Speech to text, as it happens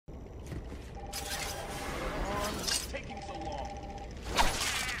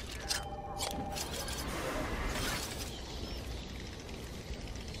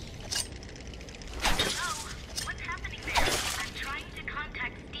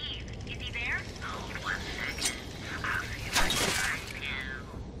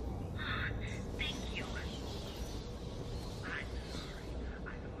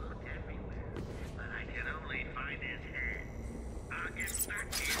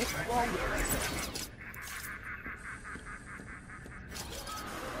What's wrong with this?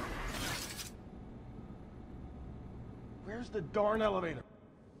 Where's the darn elevator?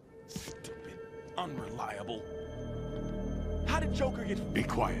 Stupid, unreliable. How did Joker get... Be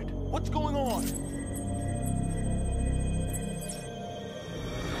quiet. What's going on?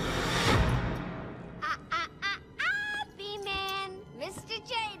 B-Man! Mr.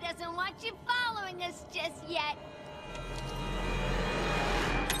 J doesn't want you following us just yet.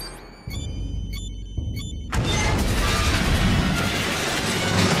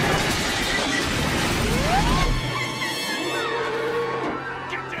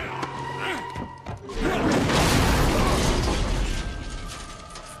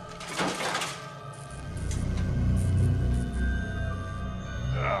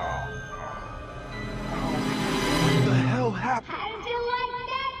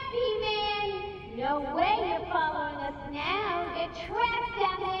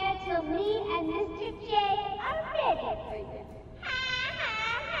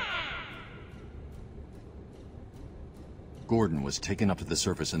 Gordon was taken up to the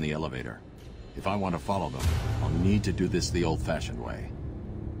surface in the elevator. If I want to follow them, I'll need to do this the old-fashioned way.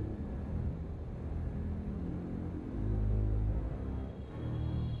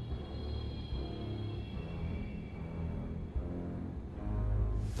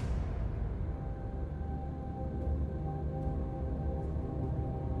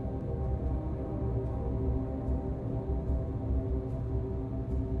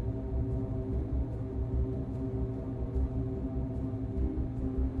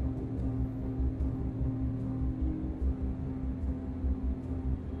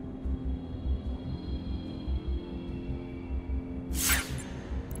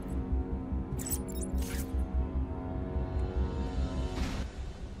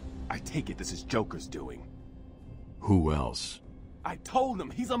 I take it this is Joker's doing. Who else? I told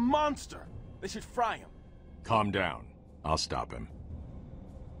them he's a monster. They should fry him. Calm down. I'll stop him.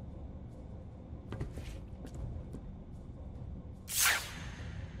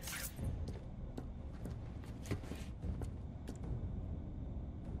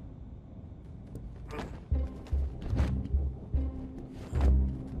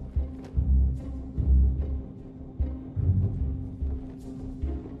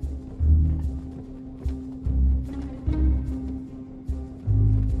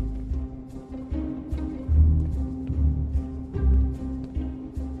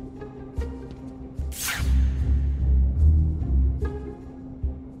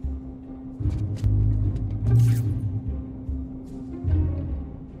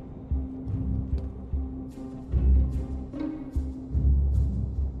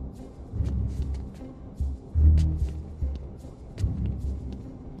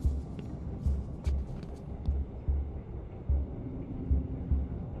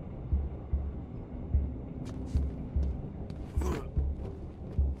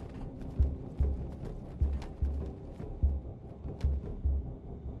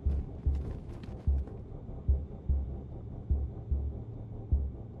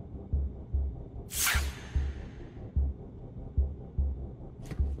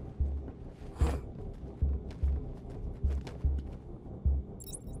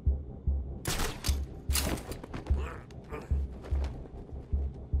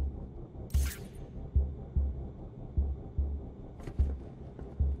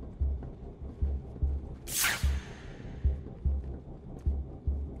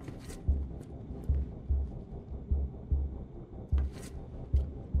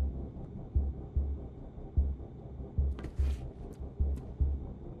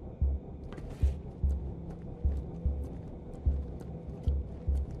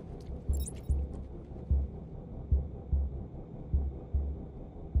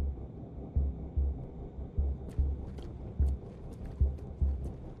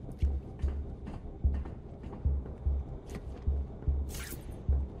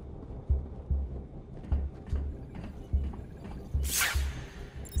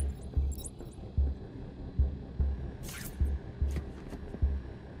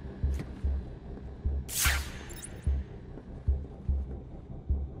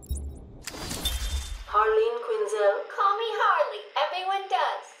 Call me Harley. Everyone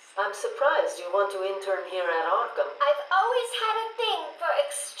does. I'm surprised you want to intern here at Arkham. I've always had a thing for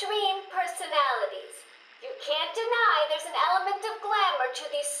extreme personalities. You can't deny there's an element of glamour to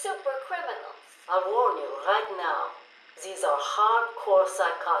these super criminals. I'll warn you right now. These are hardcore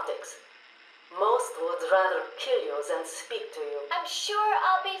psychotics. Most would rather kill you than speak to you. I'm sure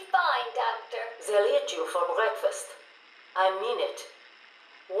I'll be fine, Doctor. They'll eat you for breakfast. I mean it.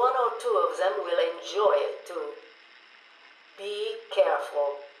 One or two of them will enjoy it too. Be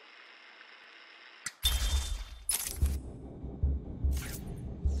careful.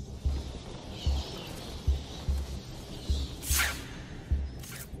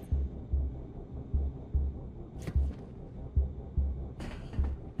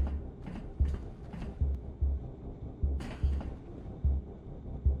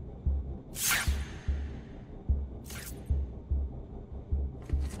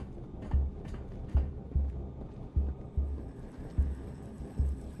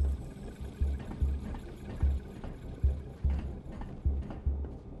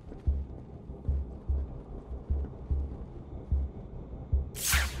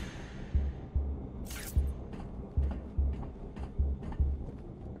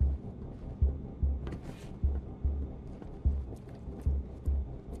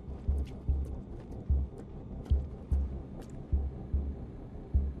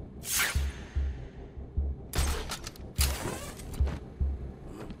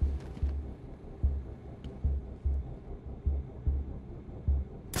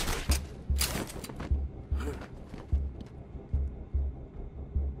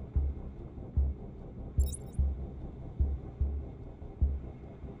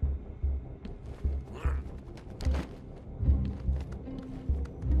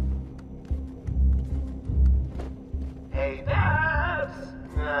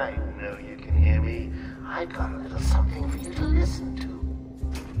 I got a little something for you to listen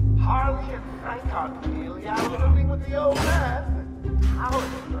to. Harley and Frank aren't really out living with the old man. How are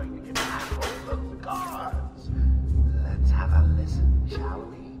they going to get back hold of the cards? Let's have a listen, shall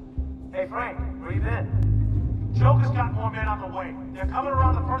we? Hey, Frank, breathe in. Joker's got more men on the way. They're coming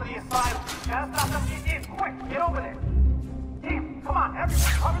around the front of the asylum. Gotta stop them. Get in, quick! Get over there! Damn, come on,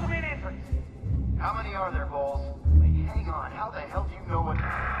 everyone, cover the main entrance. How many are there, Bowles? Wait, hang on. How the hell do you know what...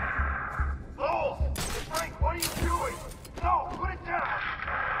 Bowles! Frank, what are you doing? No, put it down!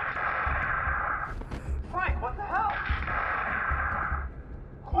 Frank, what the hell?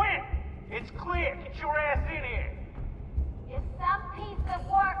 Quinn! It's clear! Get your ass in here! It's some piece of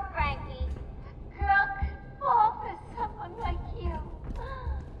work, Frankie. Girl could fall for someone like you.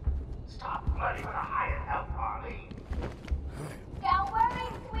 Stop flirting with a higher help, Harley. Don't worry,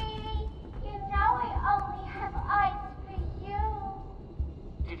 sweetie. You know I only have eyes for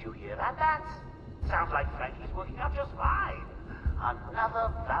you. Did you hear that, Bats? Sounds like Frankie's working out just fine.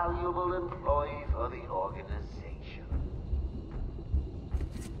 Another valuable employee for the organization.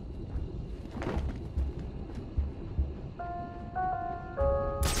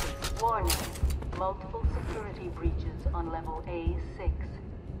 Warning. Multiple security breaches on level A6.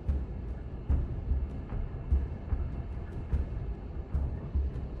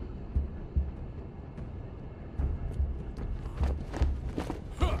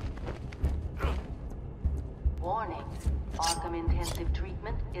 Warning. Arkham Intensive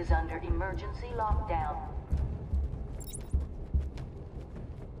Treatment is under emergency lockdown.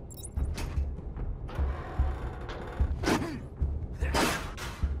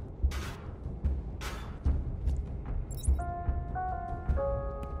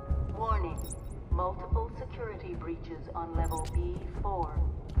 Warning. Multiple security breaches on level B4.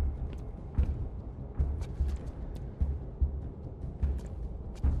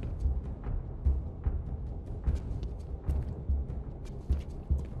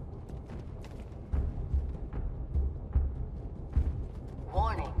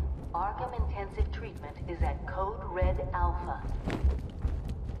 Warning. Arkham Intensive Treatment is at Code Red Alpha.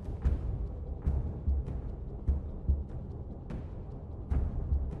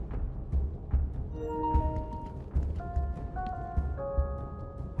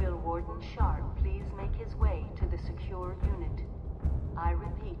 Will Warden Sharp please make his way to the secure unit? I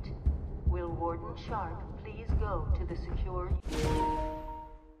repeat, will Warden Sharp please go to the secure unit?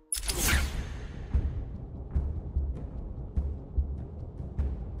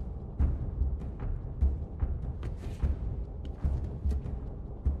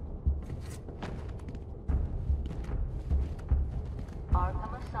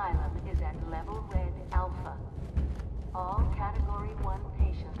 Arkham Asylum is at level red alpha. All Category 1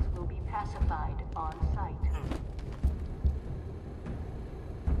 patients will be pacified on site.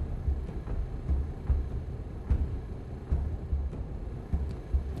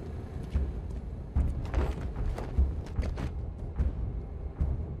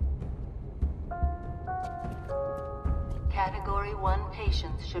 Category 1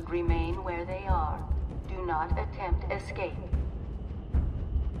 patients should remain where they are. Do not attempt escape.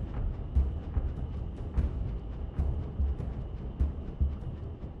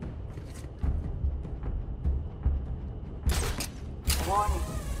 Warning.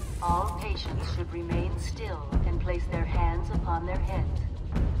 All patients should remain still and place their hands upon their heads.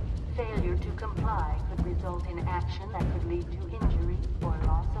 Failure to comply could result in action that could lead to injury or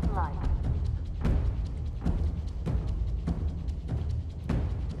loss of life.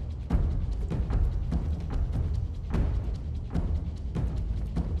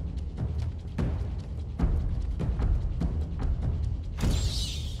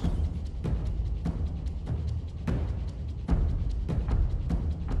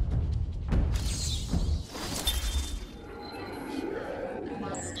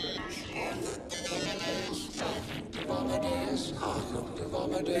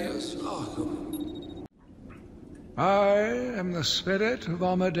 I am the spirit of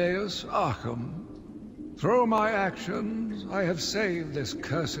Amadeus Arkham. Through my actions, I have saved this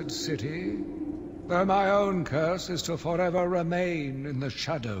cursed city, though my own curse is to forever remain in the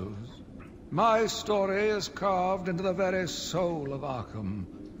shadows. My story is carved into the very soul of Arkham,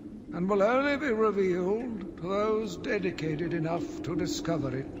 and will only be revealed to those dedicated enough to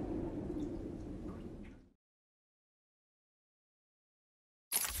discover it.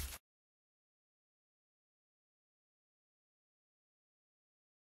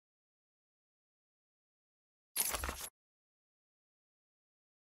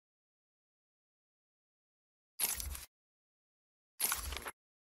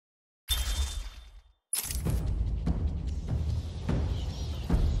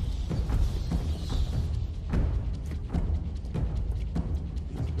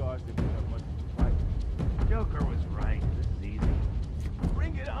 Joker was right. This is easy.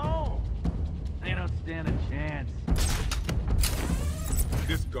 Bring it home! They don't stand a chance.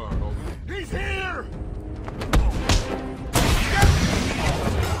 This guard over there. He's here!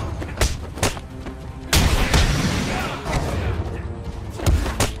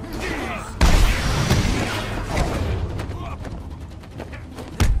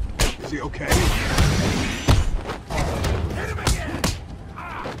 Is he okay? Hit him again!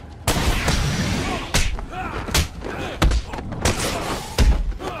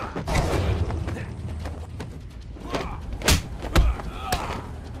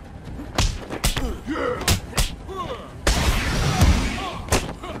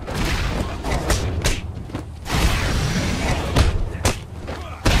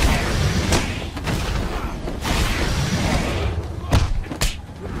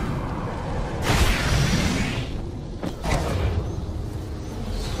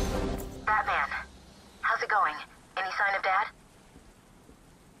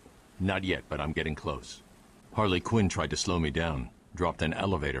 Not yet, but I'm getting close. Harley Quinn tried to slow me down, dropped an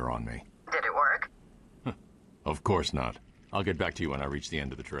elevator on me. Did it work? Of course not. I'll get back to you when I reach the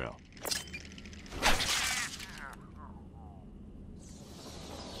end of the trail.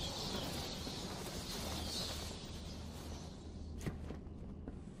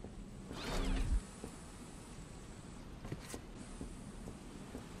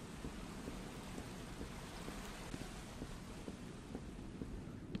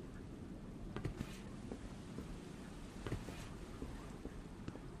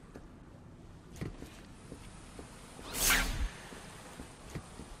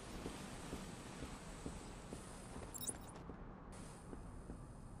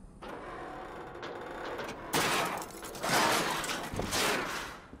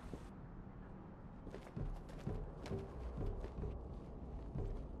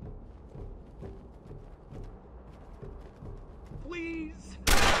 Please!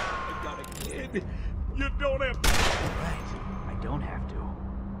 I got a kid. You don't have to. Right. I don't have to.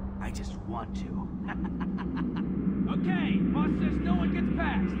 I just want to. Okay, boss says no one gets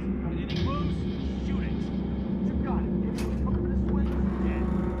past. Anything moves, shoot it. You got it. If you hook him in a swing, he's dead.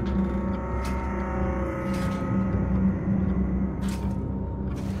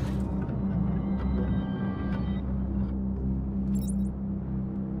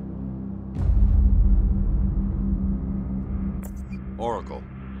 Oracle,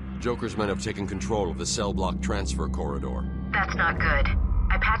 Joker's men have taken control of the cell block transfer corridor. That's not good.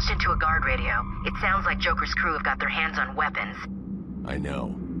 I patched into a guard radio. It sounds like Joker's crew have got their hands on weapons. I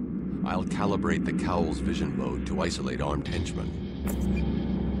know. I'll calibrate the Cowl's vision mode to isolate armed henchmen.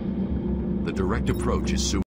 The direct approach is